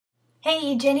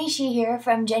Hey, Shih here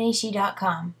from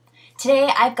JennyShih.com. Today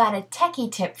I've got a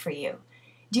techie tip for you.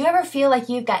 Do you ever feel like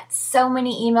you've got so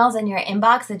many emails in your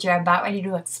inbox that you're about ready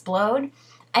to explode?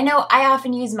 I know I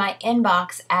often use my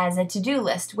inbox as a to-do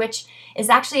list, which is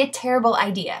actually a terrible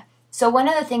idea. So one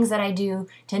of the things that I do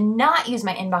to not use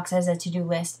my inbox as a to-do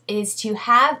list is to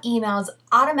have emails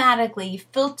automatically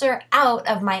filter out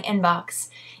of my inbox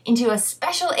into a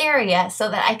special area so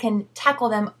that I can tackle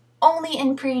them only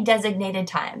in pre-designated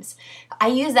times. I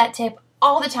use that tip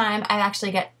all the time. I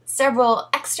actually get several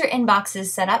extra inboxes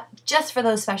set up just for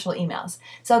those special emails.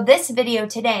 So this video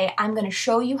today, I'm going to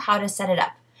show you how to set it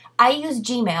up. I use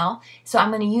Gmail, so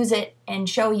I'm going to use it and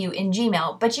show you in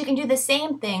Gmail, but you can do the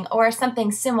same thing or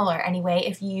something similar anyway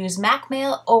if you use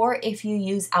MacMail or if you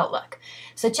use Outlook.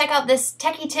 So check out this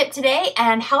techie tip today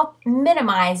and help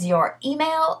minimize your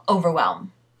email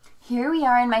overwhelm. Here we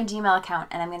are in my Gmail account,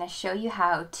 and I'm going to show you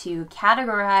how to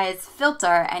categorize,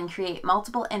 filter, and create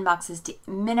multiple inboxes to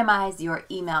minimize your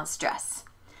email stress.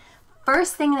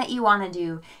 First thing that you want to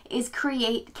do is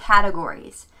create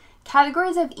categories.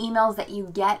 Categories of emails that you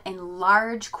get in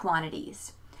large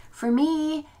quantities. For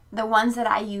me, the ones that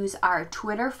I use are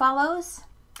Twitter follows,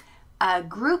 a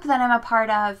group that I'm a part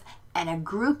of, and a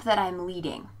group that I'm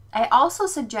leading. I also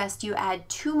suggest you add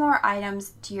 2 more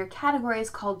items to your categories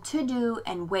called to do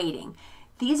and waiting.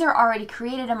 These are already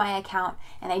created in my account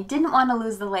and I didn't want to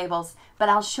lose the labels, but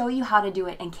I'll show you how to do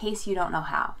it in case you don't know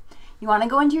how. You want to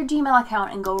go into your Gmail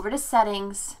account and go over to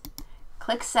settings,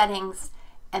 click settings,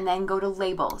 and then go to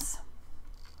labels.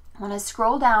 You want to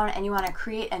scroll down and you want to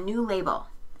create a new label.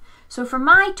 So for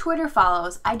my Twitter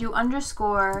follows, I do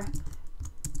 _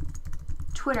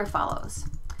 Twitter follows.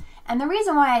 And the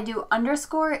reason why I do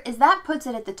underscore is that puts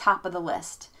it at the top of the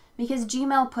list because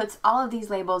Gmail puts all of these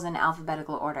labels in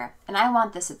alphabetical order and I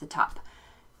want this at the top.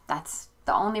 That's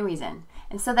the only reason.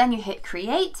 And so then you hit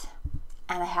create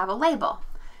and I have a label.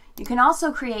 You can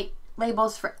also create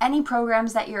labels for any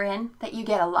programs that you're in that you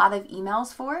get a lot of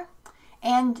emails for.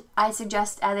 And I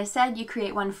suggest, as I said, you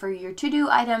create one for your to-do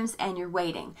items and your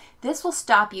waiting. This will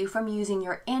stop you from using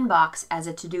your inbox as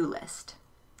a to-do list.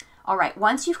 All right,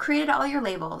 once you've created all your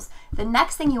labels, the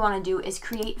next thing you want to do is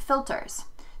create filters.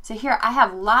 So here I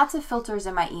have lots of filters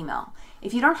in my email.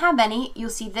 If you don't have any, you'll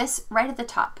see this right at the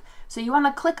top. So you want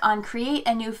to click on create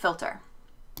a new filter.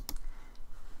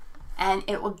 And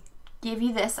it will give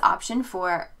you this option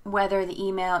for whether the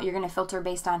email, you're going to filter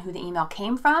based on who the email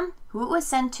came from, who it was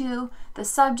sent to, the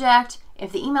subject,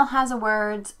 if the email has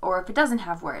words or if it doesn't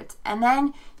have words. And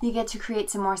then you get to create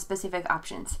some more specific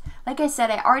options. Like I said,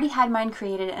 I already had mine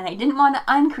created and I didn't want to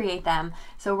uncreate them,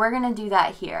 so we're going to do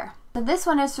that here. So this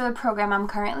one is for the program I'm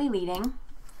currently leading.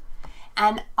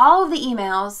 And all of the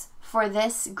emails for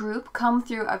this group come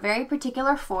through a very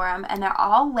particular forum and they're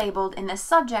all labeled in the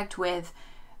subject with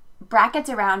brackets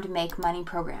around make money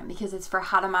program because it's for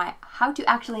how to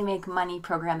actually make money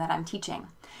program that I'm teaching.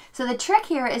 So the trick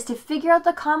here is to figure out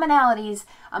the commonalities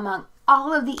among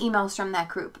all of the emails from that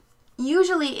group.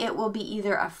 Usually it will be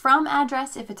either a from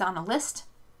address if it's on a list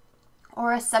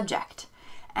or a subject.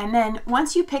 And then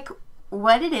once you pick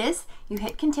what it is, you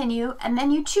hit continue and then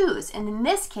you choose. And in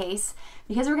this case,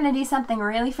 because we're going to do something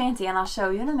really fancy and I'll show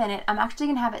you in a minute, I'm actually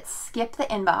going to have it skip the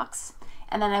inbox.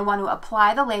 And then I want to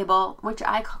apply the label, which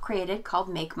I created called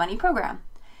Make Money Program.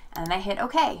 And then I hit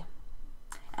OK.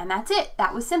 And that's it.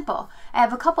 That was simple. I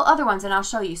have a couple other ones and I'll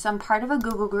show you. So I'm part of a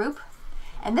Google group.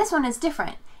 And this one is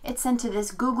different. It's sent to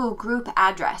this Google group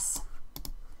address.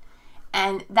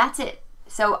 And that's it.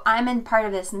 So I'm in part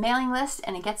of this mailing list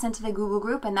and it gets sent to the Google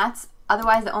group and that's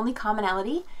otherwise the only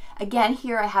commonality. Again,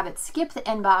 here I have it skip the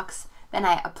inbox, then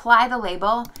I apply the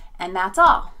label, and that's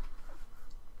all.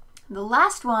 The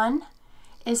last one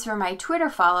is for my Twitter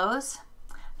follows.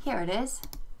 Here it is.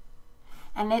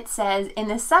 And it says in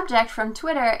the subject from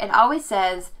Twitter, it always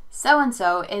says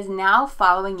so-and-so is now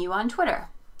following you on Twitter.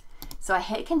 So I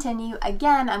hit continue.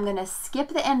 Again, I'm going to skip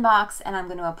the inbox and I'm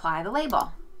going to apply the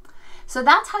label. So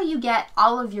that's how you get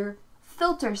all of your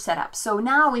filters set up. So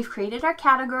now we've created our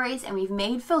categories and we've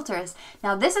made filters.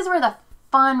 Now this is where the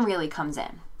fun really comes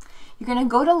in. You're going to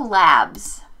go to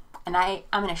labs. And I'm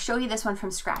going to show you this one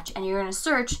from scratch. And you're going to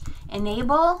search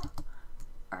enable,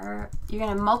 or you're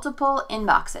going to multiple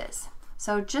inboxes.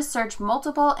 So just search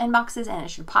multiple inboxes and it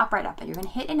should pop right up. And you're going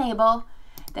to hit enable,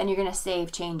 then you're going to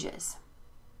save changes.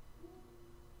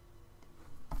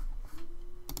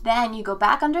 Then you go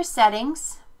back under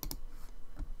settings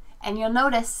and you'll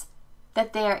notice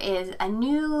that there is a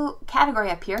new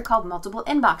category up here called multiple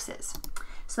inboxes.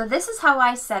 So this is how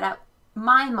I set up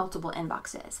my multiple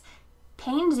inboxes.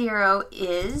 Pane 0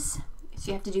 is, so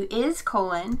you have to do is :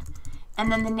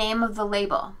 and then the name of the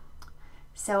label.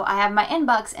 So I have my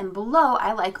inbox, and below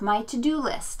I like my to-do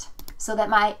list so that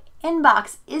my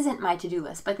inbox isn't my to-do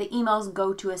list, but the emails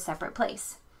go to a separate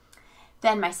place.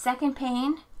 Then my second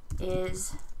pane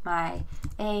is my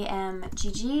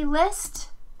AMGG list.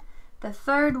 The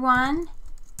third one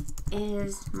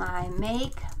is my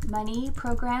Make Money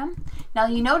program. Now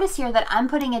you notice here that I'm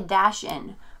putting a dash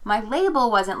in. My label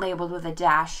wasn't labeled with a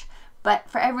dash, but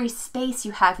for every space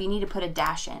you have, you need to put a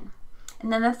dash in.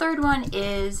 And then the third one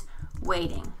is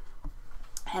waiting.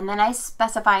 And then I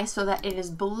specify so that it is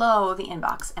below the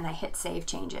inbox, and I hit Save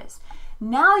Changes.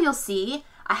 Now you'll see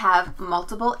I have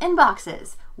multiple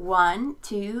inboxes. 1,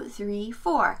 2, 3,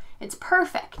 4. It's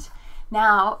perfect.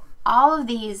 Now, all of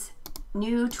these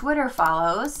new Twitter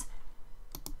follows,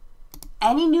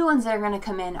 any new ones that are going to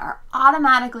come in are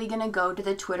automatically going to go to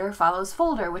the Twitter follows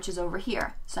folder, which is over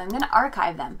here. So I'm going to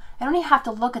archive them. I don't even have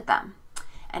to look at them.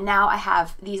 And now I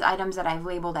have these items that I've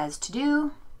labeled as to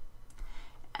do.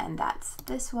 And that's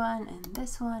this one, and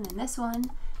this one, and this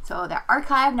one. So they're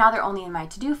archived. Now they're only in my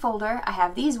to-do folder. I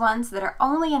have these ones that are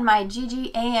only in my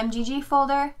AMGG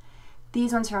folder.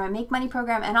 These ones for my Make Money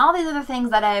program, and all these other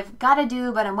things that I've got to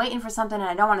do, but I'm waiting for something and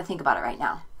I don't want to think about it right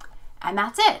now. And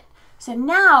that's it. So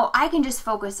now I can just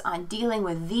focus on dealing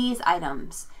with these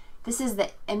items. This is the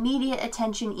immediate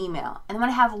attention email. And when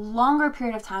I have a longer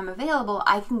period of time available,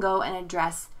 I can go and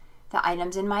address the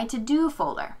items in my to-do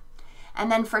folder.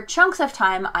 And then for chunks of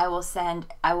time, I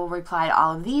will reply to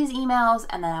all of these emails,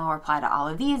 and then I will reply to all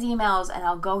of these emails, and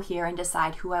I'll go here and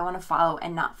decide who I want to follow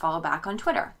and not follow back on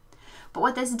Twitter. But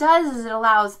what this does is it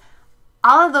allows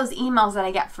all of those emails that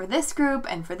I get for this group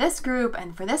and for this group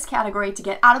and for this category to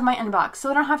get out of my inbox,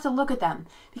 so I don't have to look at them,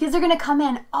 because they're going to come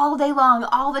in all day long,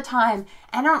 all the time,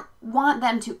 and I don't want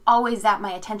them to always zap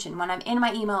my attention. When I'm in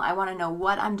my email, I want to know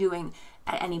what I'm doing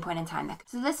at any point in time.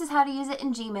 So this is how to use it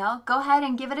in Gmail. Go ahead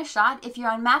and give it a shot. If you're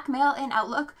on Mac Mail in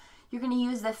Outlook, you're going to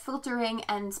use the filtering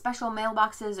and special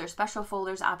mailboxes or special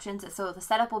folders options, so the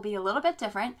setup will be a little bit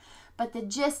different. But the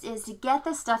gist is to get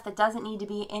the stuff that doesn't need to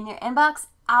be in your inbox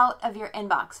out of your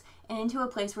inbox and into a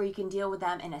place where you can deal with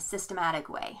them in a systematic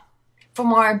way. For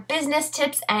more business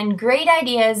tips and great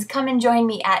ideas, come and join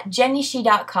me at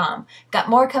JennyShih.com. Got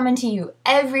more coming to you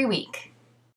every week.